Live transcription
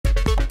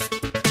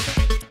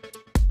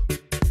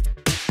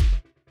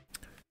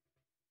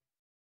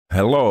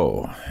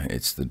Hello,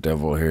 it's the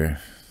devil here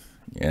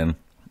again.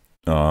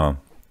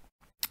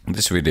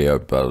 This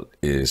video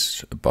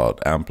is about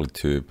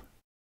Amplitube,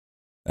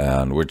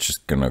 and we're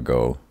just gonna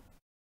go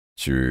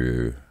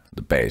through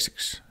the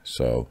basics.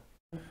 So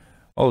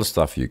all the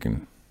stuff you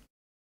can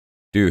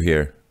do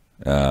here,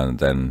 and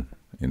then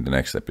in the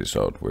next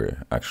episode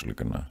we're actually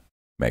gonna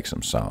make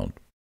some sound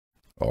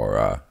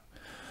or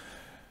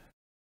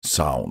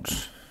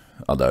sounds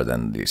other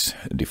than this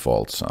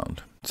default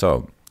sound.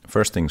 So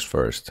first things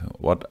first,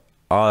 what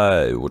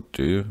I would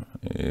do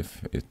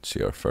if it's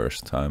your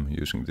first time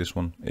using this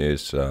one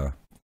is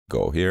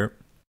go here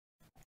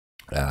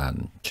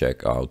and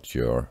check out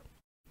your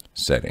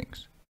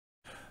settings.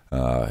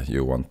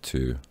 You want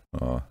to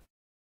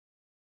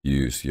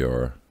use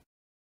your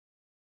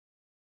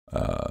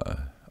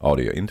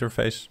audio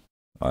interface.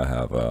 I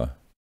have a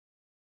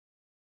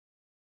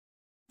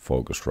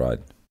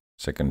Focusrite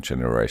 2nd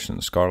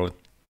generation Scarlett,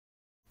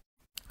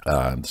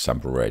 and the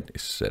sample rate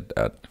is set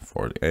at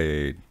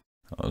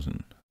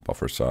 48,000.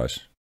 Buffer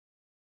size.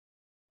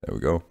 There we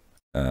go.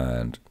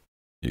 And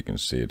you can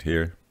see it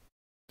here.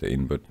 The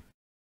input,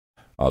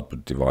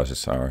 output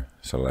devices are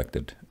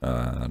selected,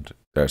 and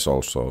there's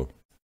also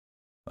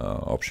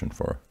option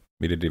for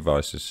MIDI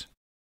devices.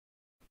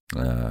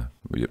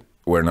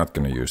 We're not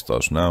going to use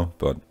those now,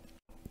 but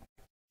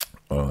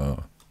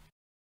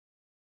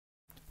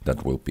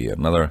that will be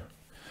another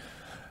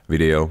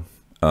video.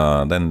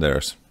 Then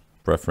there's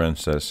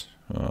preferences,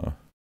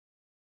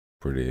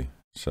 pretty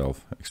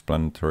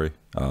self-explanatory.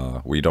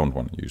 We don't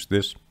want to use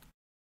this.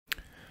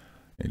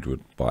 It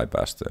would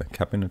bypass the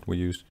cabinet we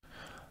use.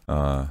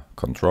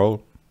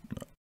 Control.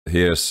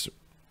 Here's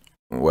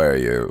where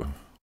you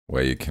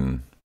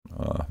can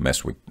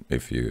mess with.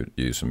 If you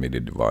use a MIDI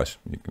device,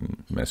 you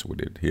can mess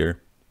with it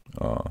here.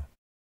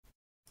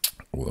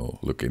 We'll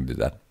look into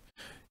that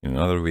in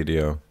another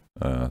video.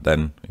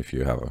 Then if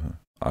you have an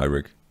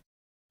iRig,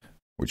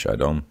 which I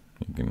don't,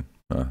 you can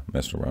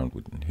mess around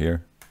with it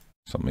here.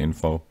 Some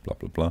info, blah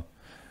blah blah.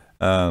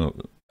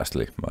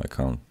 Lastly, my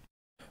account.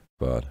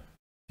 But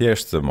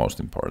here's the most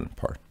important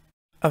part.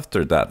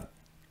 After that,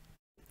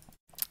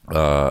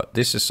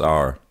 this is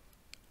our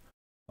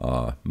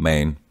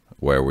main,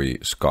 where we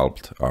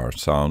sculpt our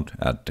sound,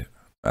 add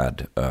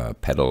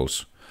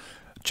pedals,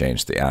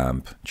 change the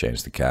amp,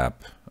 change the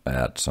cap,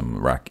 add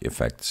some rack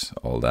effects,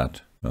 all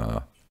that.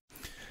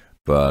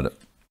 But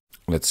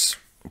let's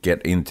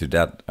get into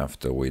that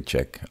after we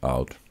check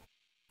out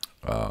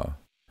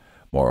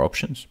more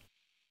options.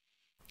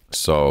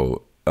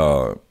 So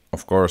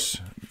of course,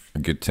 a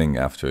good thing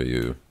after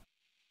you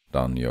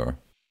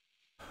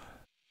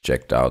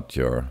checked out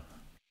your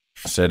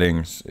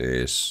settings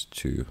is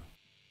to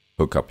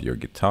hook up your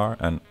guitar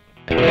and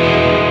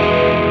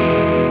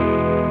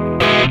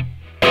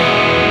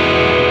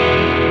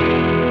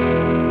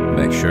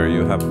make sure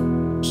you have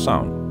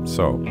sound.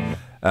 So,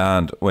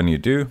 and when you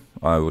do,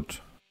 I would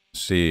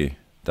see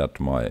that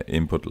my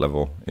input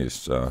level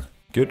is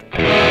good.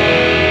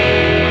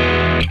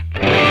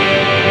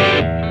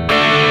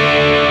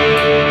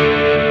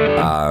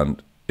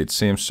 And it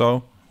seems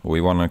so. We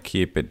want to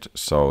keep it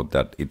so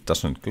that it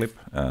doesn't clip,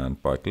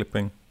 and by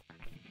clipping,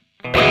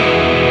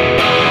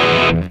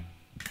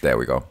 there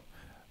we go.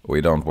 We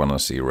don't want to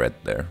see red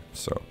there,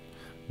 so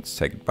let's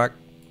take it back.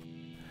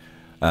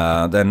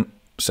 Then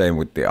same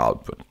with the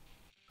output.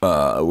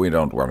 We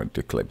don't want it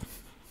to clip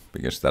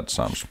because that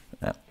sounds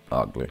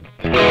ugly.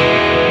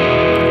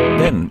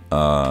 Then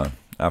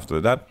after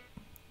that,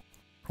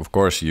 of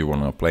course, you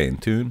want to play in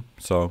tune.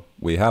 So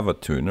we have a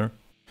tuner.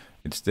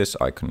 It's this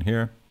icon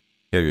here.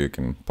 Here you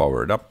can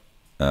power it up,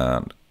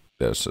 and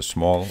there's a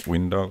small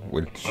window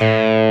which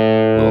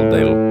will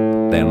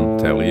then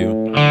tell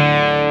you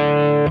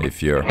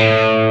if you're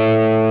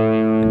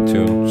in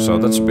tune. So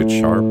that's a bit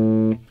sharp.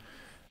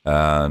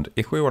 And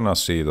if we want to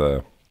see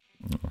a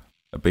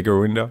bigger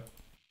window,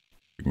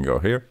 you can go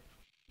here.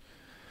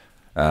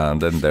 And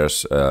then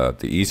there's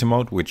the easy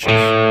mode, which is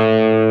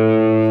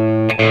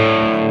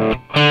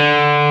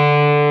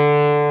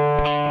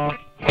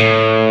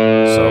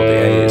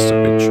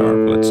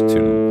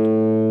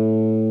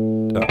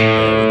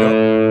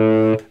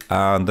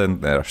and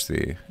then there's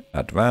the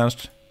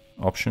advanced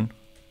option,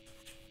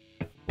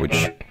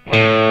 which, yeah,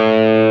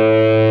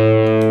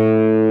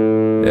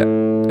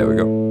 there we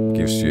go,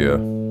 gives you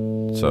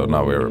so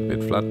now we're a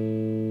bit flat.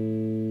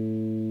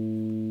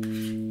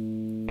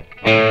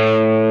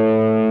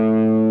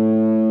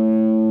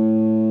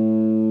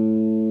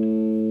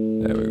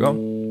 There we go.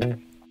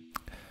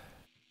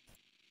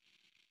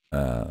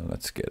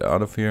 Let's get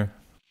out of here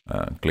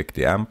and click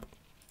the amp.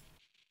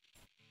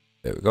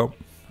 There we go.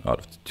 Out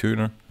of the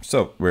tuner.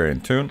 So we're in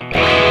tune. We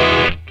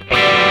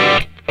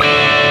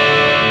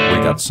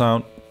got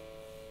sound.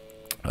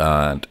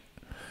 And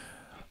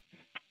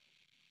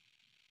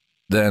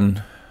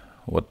then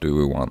what do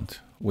we want?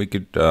 We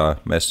could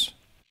mess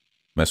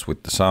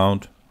with the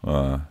sound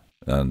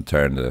and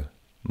turn the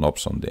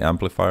knobs on the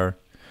amplifier,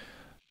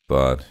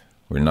 but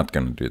we're not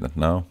going to do that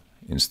now.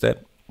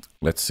 Instead,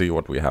 let's see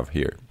what we have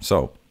here.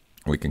 So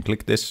we can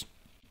click this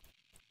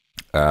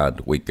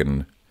and we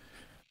can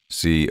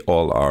see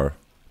all our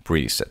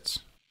presets,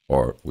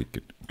 or we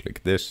could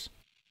click this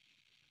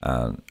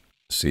and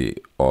see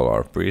all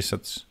our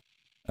presets,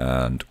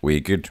 and we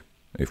could,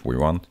 if we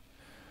want,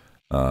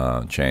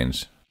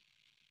 change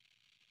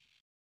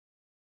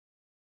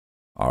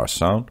our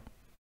sound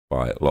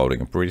by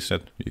loading a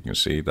preset. You can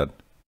see that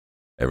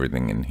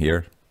everything in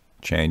here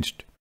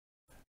changed.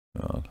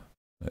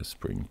 Let's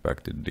bring it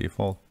back to the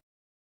default.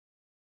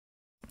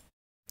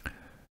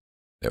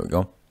 There we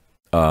go.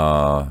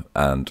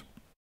 And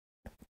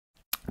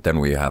then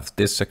we have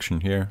this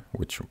section here,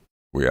 which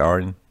we are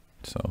in.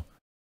 So,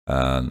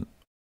 and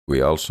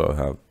we also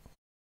have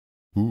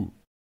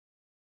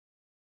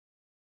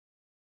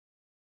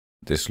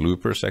this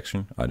looper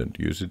section. I don't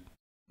use it.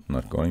 I'm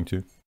not going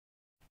to.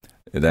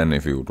 Then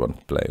if you would want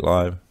to play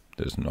live,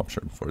 there's an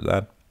option for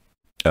that.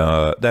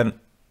 Then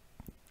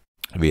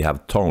we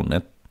have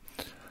tonenet,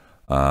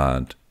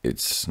 and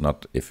it's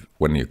not, if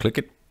when you click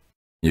it,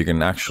 you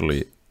can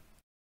actually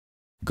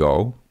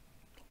go.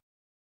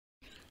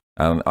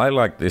 And I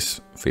like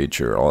this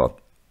feature a lot,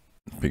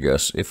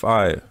 because if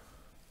I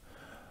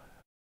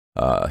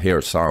hear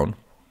a sound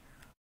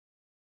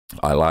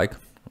I like,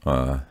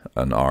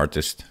 an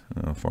artist,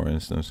 for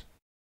instance,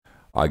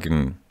 I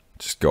can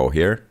just go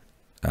here,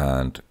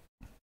 and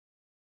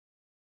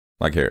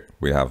like here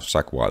we have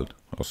Zack Wild,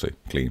 Aussie,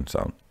 clean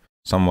sound.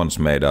 Someone's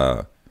made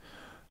a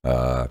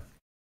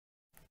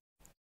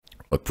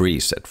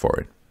preset for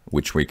it,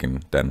 which we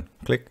can then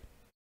click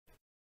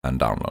and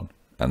download.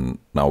 And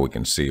now we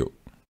can see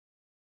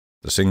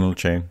the signal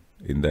chain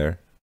in there,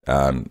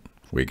 and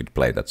we could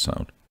play that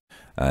sound.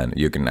 And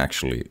you can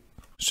actually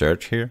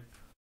search here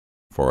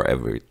for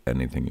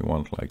anything you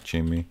want, like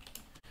Jimmy.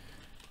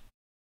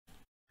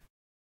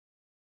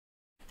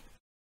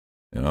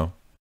 You know,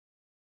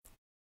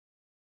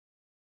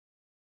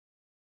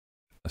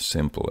 as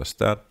simple as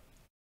that.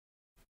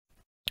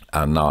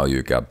 And now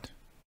you got,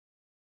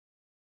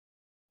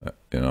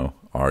 you know,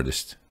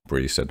 artist,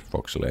 preset,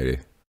 Fox Lady,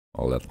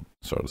 all that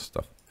sort of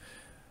stuff.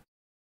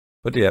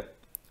 But yeah,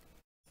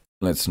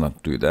 let's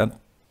not do that.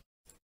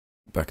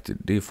 Back to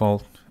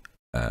default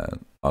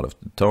and out of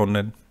the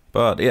tonenet.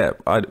 But yeah,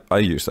 I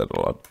use that a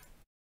lot.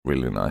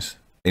 Really nice.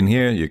 In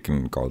here you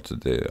can go to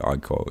the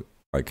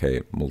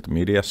IK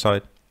multimedia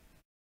site.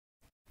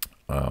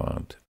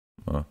 And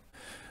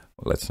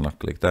let's not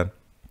click that.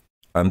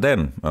 And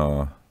then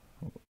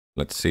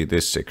let's see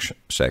this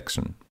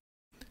section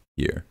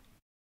here.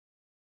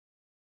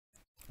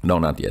 No,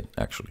 not yet,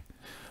 actually.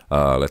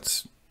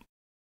 Let's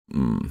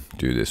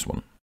do this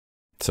one.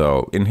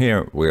 So in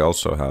here we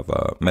also have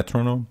a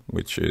metronome,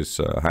 which is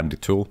a handy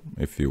tool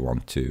if you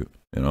want to,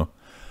 you know,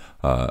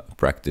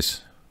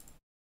 practice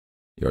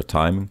your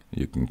timing.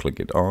 You can click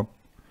it on,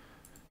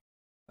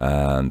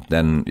 and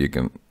then you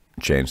can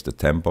change the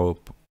tempo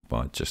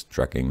by just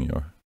dragging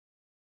your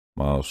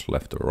mouse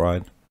left or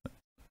right.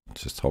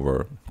 Just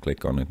hover,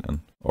 click on it, and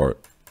or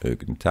you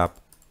can tap.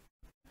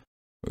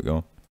 There we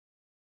go.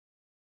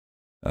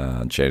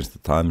 And change the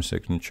time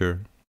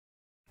signature.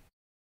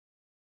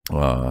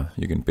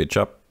 You can pitch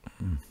up,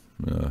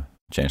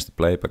 change the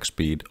playback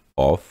speed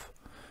off.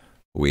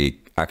 We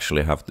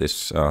actually have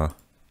this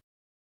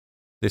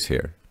this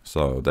here.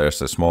 So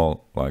there's a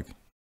small, like,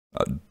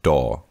 a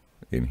DAW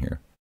in here.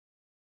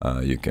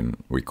 You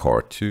can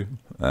record to,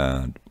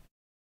 and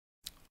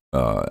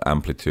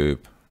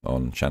Amplitube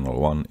on channel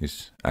 1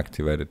 is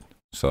activated.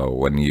 So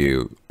when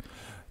you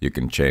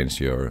can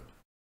change your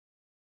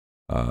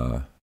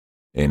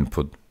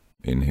input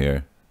in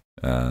here,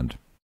 and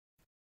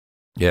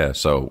yeah,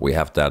 so we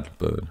have that,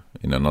 but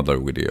in another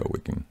video we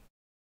can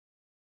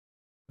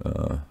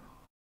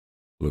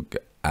look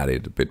at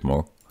it a bit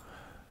more.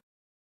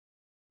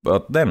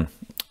 But then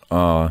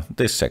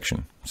this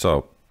section.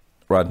 So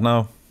right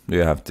now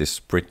you have this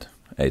Brit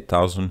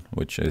 8000,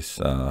 which is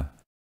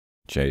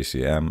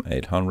JCM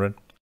 800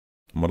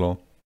 model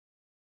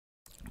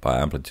by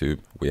Amplitube.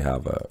 We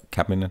have a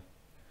cabinet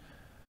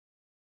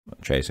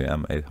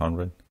JCM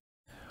 800,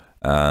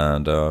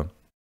 and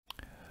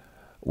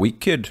we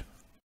could,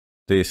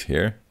 this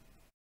here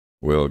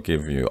will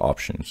give you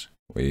options.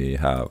 We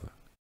have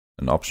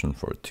an option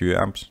for 2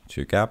 amps,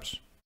 2 cabs,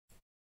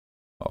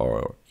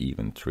 or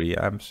even 3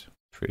 amps,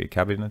 3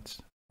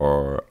 cabinets,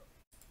 or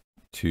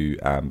 2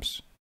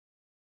 amps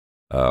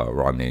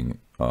running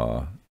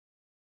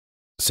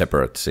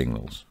separate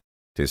signals.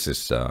 This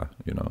is,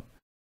 you know,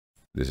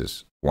 this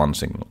is one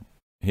signal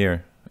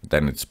here,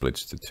 then it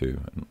splits to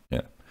 2, and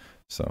yeah,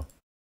 so,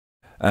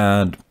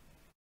 and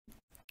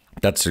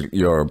that's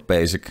your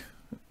basic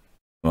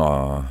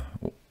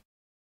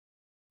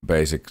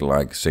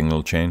like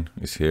signal chain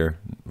is here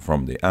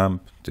from the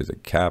amp to the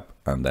cab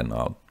and then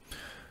out.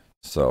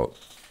 So,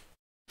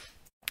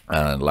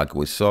 and like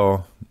we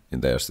saw,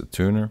 there's the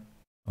tuner,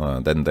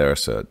 then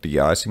there's a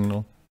DI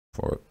signal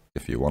for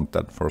if you want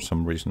that for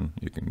some reason,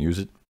 you can use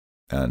it,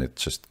 and it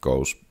just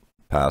goes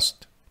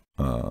past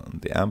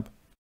the amp.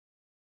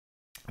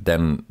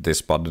 Then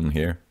this button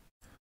here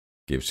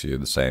gives you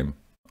the same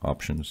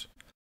options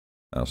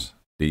as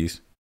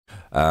these,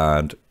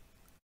 and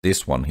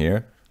this one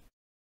here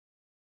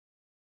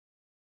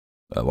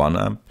one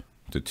amp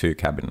to 2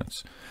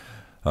 cabinets.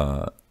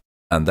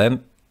 And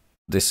then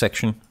this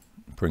section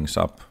brings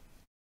up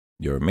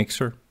your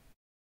mixer.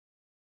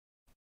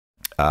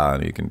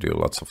 And you can do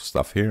lots of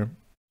stuff here.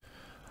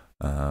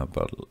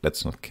 But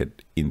let's not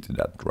get into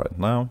that right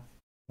now.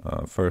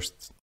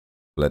 First,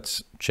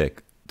 let's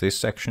check this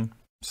section.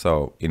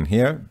 So in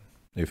here,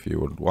 if you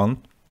would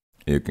want,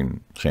 you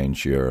can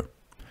change your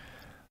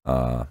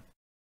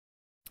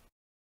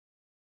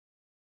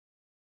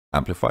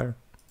amplifier.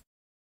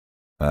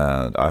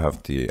 And I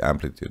have the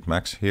Amplitube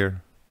Max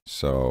here,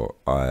 so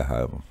I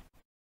have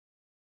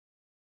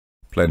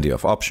plenty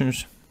of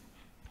options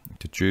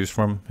to choose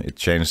from. It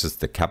changes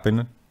the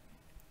cabinet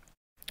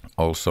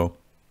also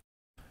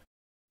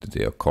to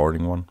the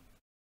according one.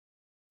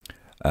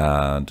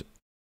 And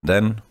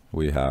then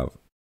we have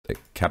the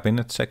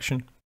cabinet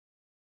section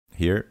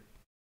here,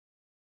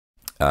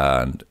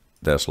 and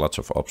there's lots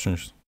of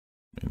options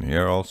in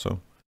here also.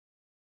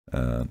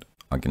 And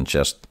I can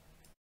just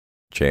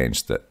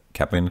change the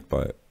cabinet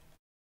by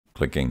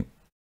clicking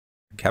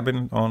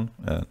cabinet on,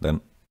 and then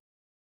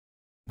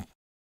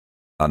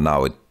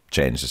now it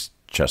changes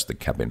just the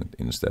cabinet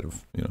instead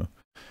of, you know,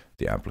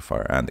 the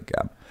amplifier and the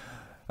cab.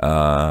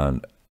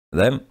 And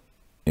then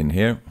in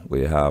here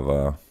we have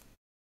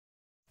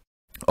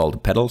all the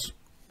pedals,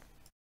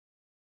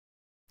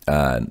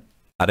 and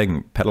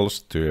adding pedals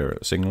to your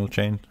signal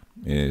chain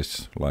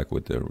is like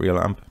with the real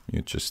amp.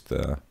 You just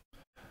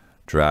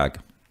drag.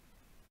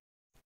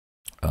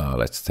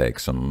 Let's take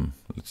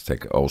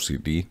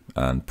OCD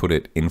and put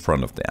it in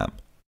front of the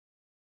amp.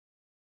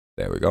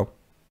 There we go.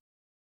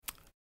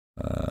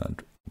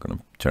 And I'm gonna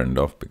turn it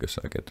off because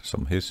I get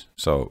some hiss.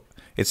 So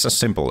it's as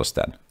simple as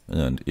that,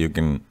 and you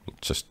can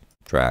just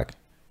drag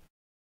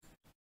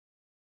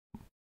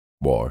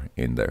more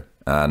in there.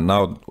 And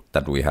now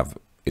that we have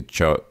it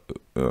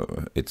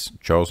it's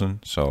chosen,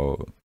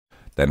 so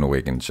then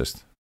we can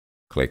just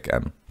click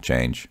and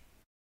change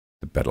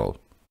the pedal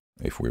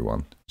if we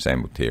want.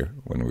 Same with here,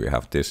 when we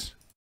have this,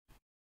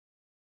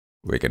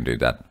 we can do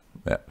that.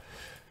 Yeah.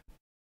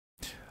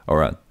 All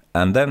right,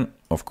 and then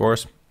of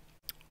course,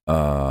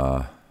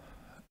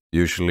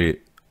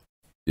 usually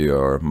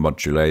your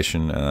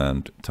modulation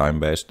and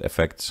time-based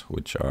effects,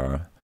 which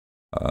are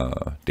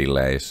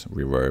delays,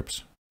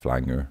 reverbs,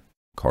 flanger,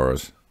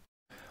 chorus,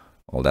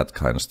 all that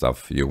kind of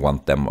stuff, you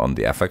want them on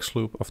the FX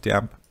loop of the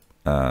amp,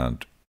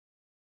 and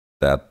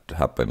that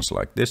happens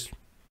like this.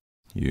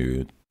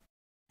 You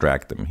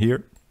drag them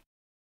here.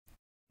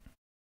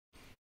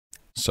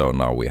 So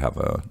now we have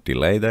a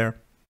delay there.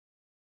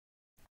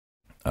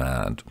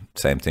 And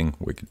same thing,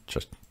 we could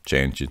just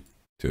change it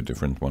to a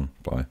different one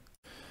by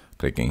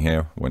clicking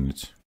here when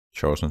it's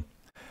chosen.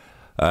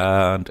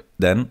 And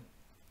then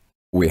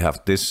we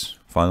have this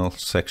final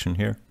section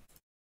here.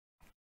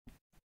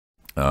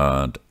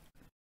 And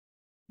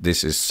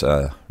this is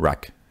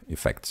rack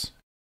effects.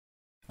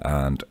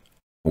 And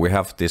we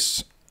have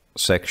this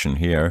section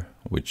here,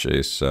 which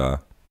is,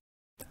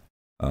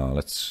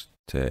 let's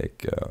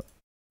take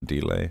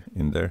delay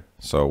in there.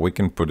 So we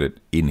can put it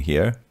in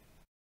here.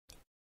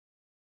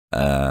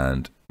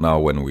 And now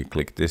when we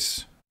click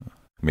this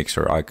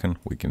mixer icon,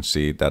 we can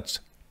see that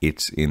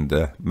it's in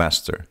the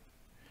master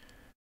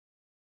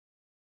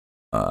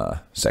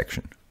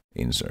section,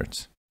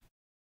 inserts.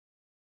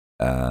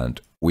 And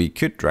we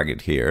could drag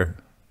it here,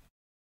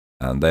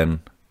 and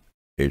then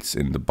it's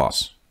in the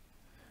bus.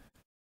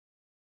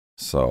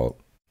 So,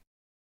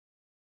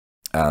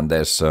 and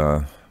there's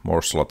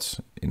more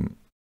slots in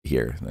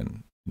here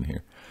than in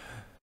here.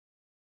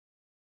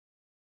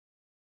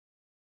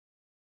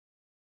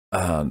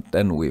 And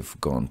then we've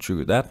gone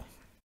through that.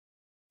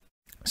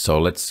 So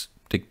let's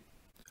dig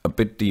a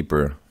bit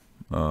deeper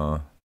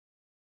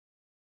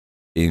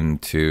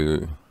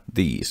into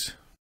these.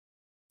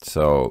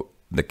 So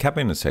the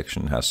cabinet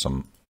section has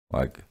some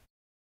like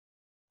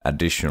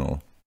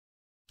additional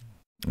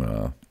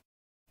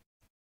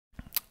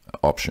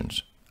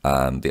options,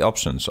 and the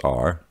options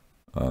are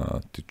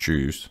to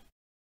choose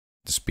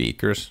the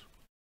speakers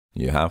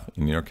you have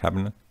in your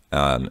cabinet,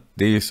 and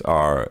these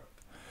are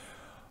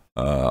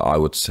I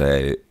would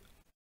say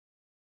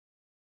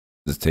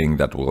the thing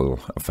that will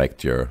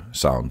affect your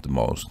sound the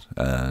most,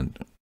 and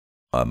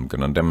I'm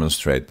gonna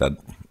demonstrate that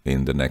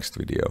in the next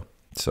video.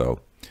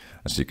 So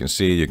as you can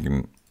see, you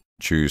can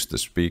choose the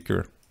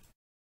speaker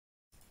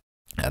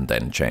and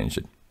then change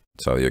it,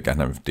 so you can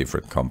have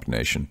different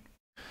combination,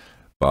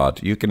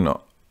 but you can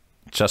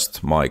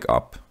just mic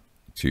up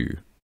too,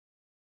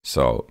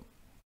 so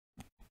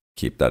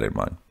keep that in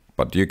mind.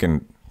 But you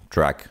can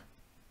drag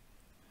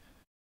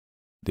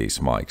these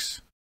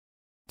mics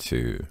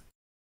to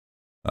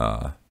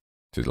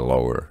the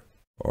lower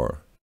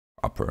or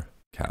upper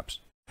cabs.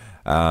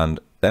 And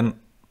then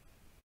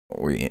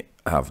we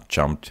have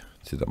jumped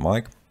to the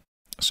mic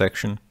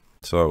section,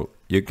 so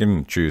you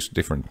can choose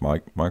different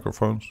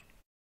microphones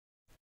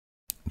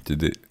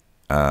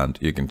and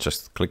you can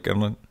just click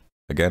on it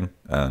again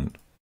and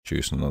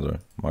choose another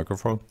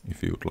microphone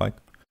if you would like.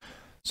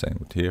 Same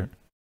with here,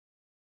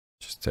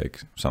 just take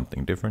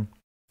something different.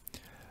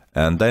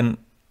 And then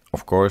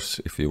of course,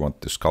 if you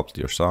want to sculpt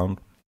your sound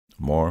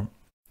more,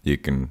 you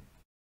can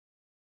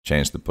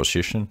change the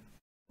position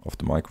of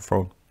the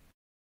microphone.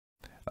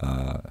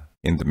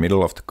 In the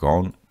middle of the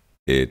cone,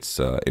 it's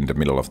in the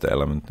middle of the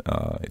element,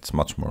 it's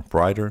much more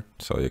brighter,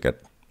 so you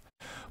get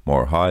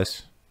more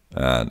highs,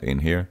 and in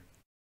here,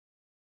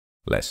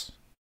 less.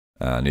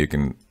 And you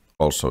can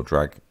also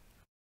drag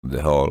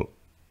the whole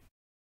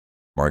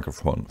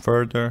microphone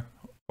further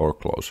or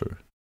closer.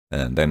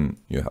 And then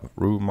you have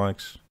room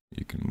mics,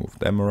 you can move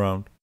them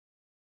around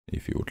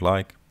if you would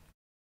like.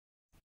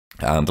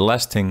 And the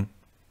last thing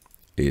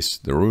is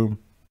the room.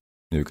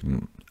 You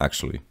can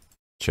actually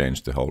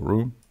change the whole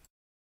room.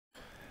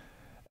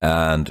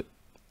 And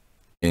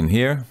in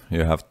here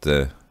you have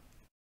the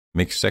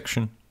mix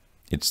section.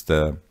 It's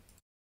the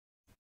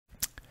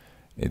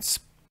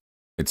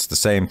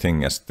same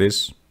thing as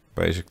this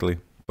basically,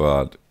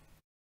 but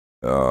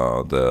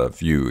the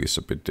view is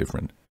a bit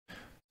different.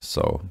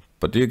 So,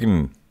 but you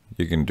can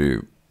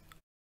do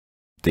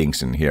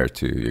things in here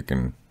too. You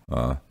can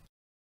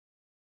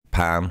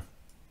pan.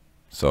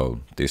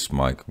 So this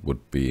mic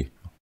would be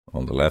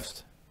on the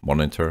left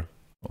monitor,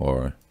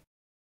 or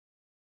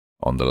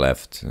on the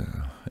left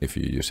if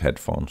you use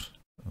headphones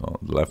on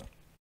the left,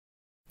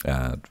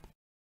 and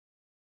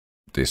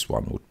this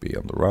one would be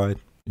on the right.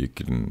 You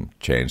can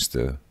change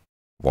the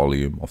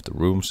volume of the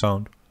room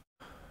sound,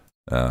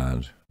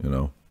 and you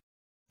know,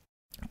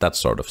 that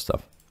sort of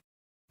stuff.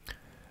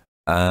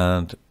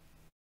 And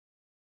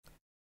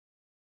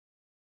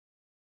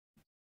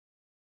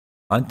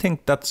I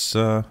think that's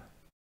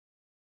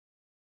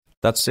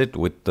it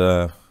with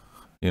the,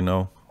 you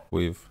know,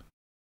 we've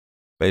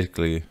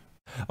basically,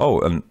 oh,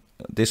 and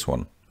this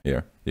one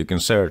here, you can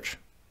search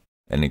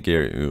any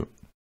gear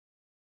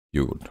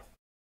you would,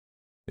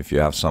 if you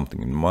have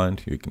something in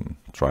mind, you can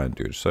try and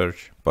do a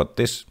search. But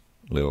this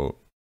little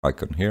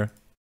icon here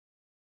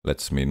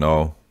lets me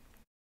know,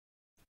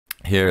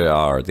 here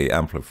are the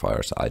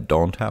amplifiers I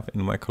don't have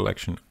in my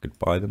collection, I could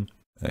buy them.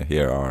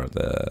 Here are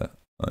the,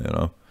 you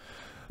know,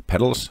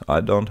 pedals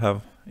I don't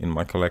have in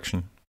my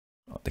collection,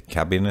 the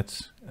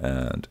cabinets,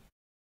 and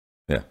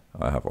yeah,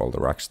 I have all the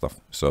rack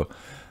stuff. So,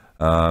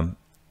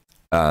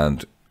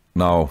 and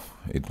now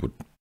it would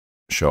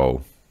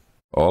show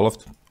all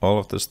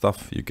of the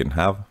stuff you can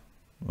have,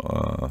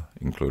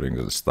 including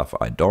the stuff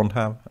I don't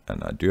have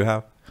and I do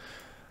have.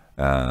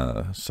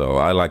 So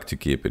I like to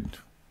keep it.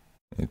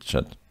 It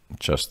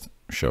just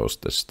shows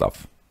the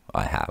stuff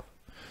I have,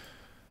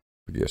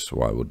 because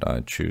why would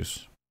I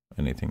choose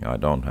anything I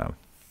don't have?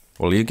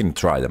 Well, you can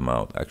try them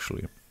out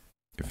actually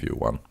if you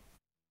want.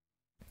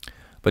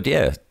 But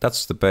yeah,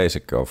 that's the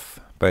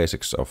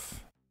basics of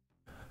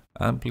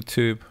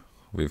Amplitube.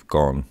 We've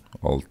gone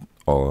all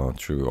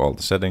through all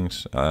the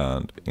settings,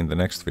 and in the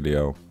next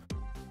video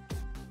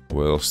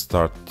we'll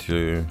start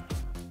to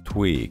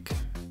tweak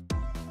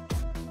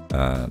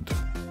and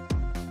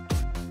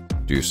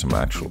do some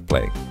actual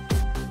playing.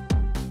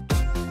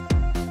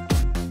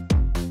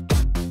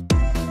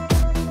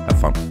 Have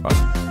fun.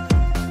 Bye.